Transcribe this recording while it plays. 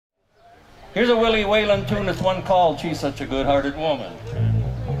Here's a Willie Whalen tune, it's one called She's Such a Good-Hearted Woman.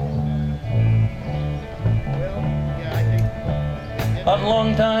 A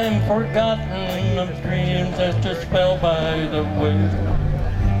long time forgotten of dreams that's just fell by the way.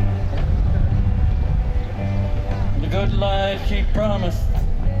 The good life she promised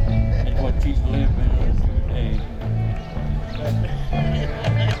and what she's living today.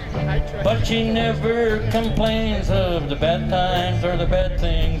 But she never complains of the bad times or the bad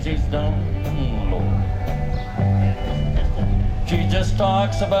things he's done, Lord. She just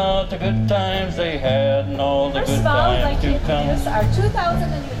talks about the good times they had and all the good times to come. First of all, I'd like to introduce our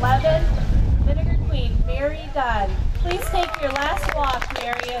 2011 Vinegar Queen, Mary Dunn. Please take your last walk,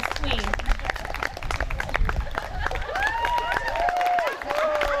 Mary, as Queen.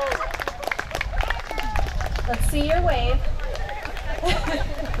 Let's see your wave.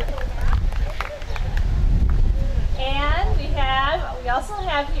 And we also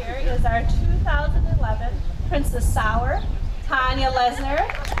have here is our 2011 Princess Sour, Tanya Lesner.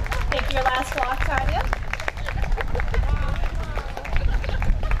 Take your last walk, Tanya.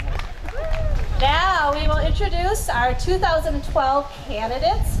 Now we will introduce our 2012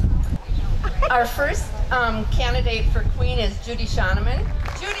 candidates. Our first candidate for Queen is Judy Shoneman.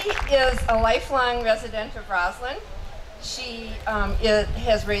 Judy is a lifelong resident of Roslyn. She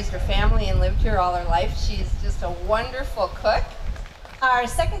has raised her family and lived here all her life. She's just a wonderful cook. Our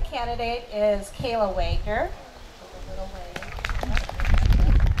second candidate is Kayla Wagner.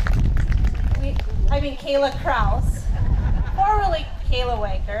 Kayla Kraus. Formerly Kayla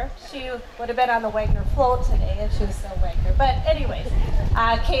Wagner. She would have been on the Wagner float today if she was still Wagner. But anyways,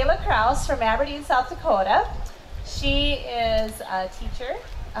 Kayla Kraus from Aberdeen, South Dakota. She is a teacher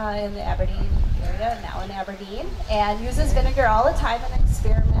in the Aberdeen area, now in Aberdeen, and uses vinegar all the time in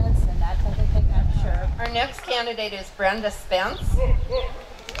experiments and that type of thing, I'm sure. Our next candidate is Brenda Spence.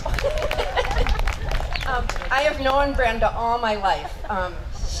 I have known Brenda all my life.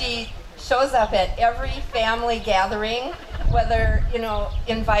 She shows up at every family gathering, whether,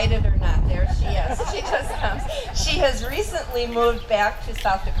 invited or not. There she is. She just comes. She has recently moved back to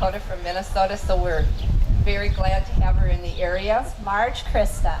South Dakota from Minnesota, so we're very glad to have her in the area. Marge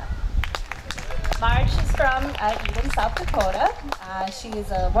Krista. Marge is from Eden, South Dakota. She's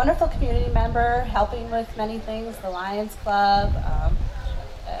a wonderful community member, helping with many things, the Lions Club,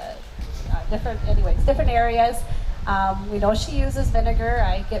 different areas. We know she uses vinegar.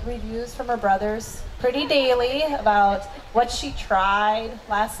 I get reviews from her brothers pretty daily about what she tried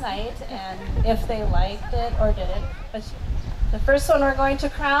last night and if they liked it or didn't. But the first one we're going to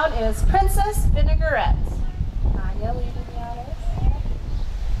crown is Princess Vinaigrette. Tanya, will you do the honors?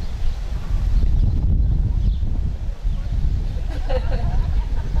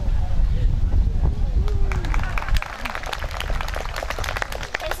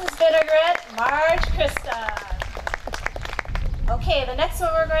 Princess Vinaigrette, Marge Krista. Okay, the next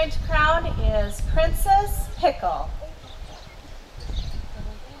one we're going to crown is Princess Pickle.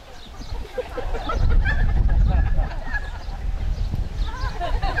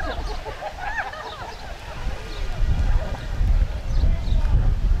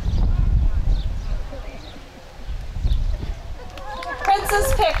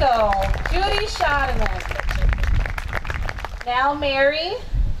 Princess Pickle, Judy Shoneman. Now Mary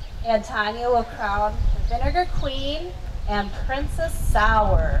and Tanya will crown the Vinegar Queen and Princess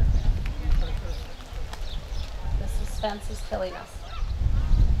Sour. The suspense is killing us.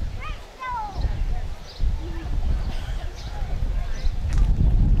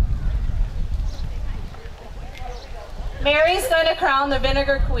 Mary's going to crown the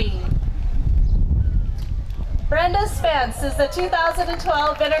Vinegar Queen. Brenda Spence is the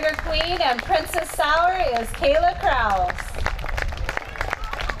 2012 Vinegar Queen, and Princess Sour is Kayla Kraus.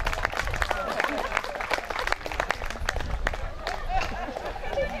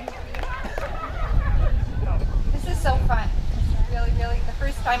 This is so fun. This is really the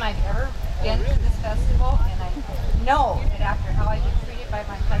first time I've ever been to this festival, and I know that after how I've been treated by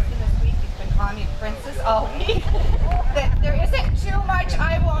my husband this week, he's been calling me princess all week, that there isn't too much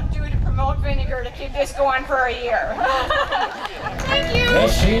I won't do to promote vinegar to keep this going for a year. Thank you. Well,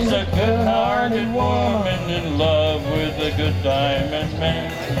 she's a good-hearted woman in love with a good diamond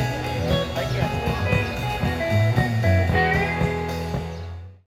man.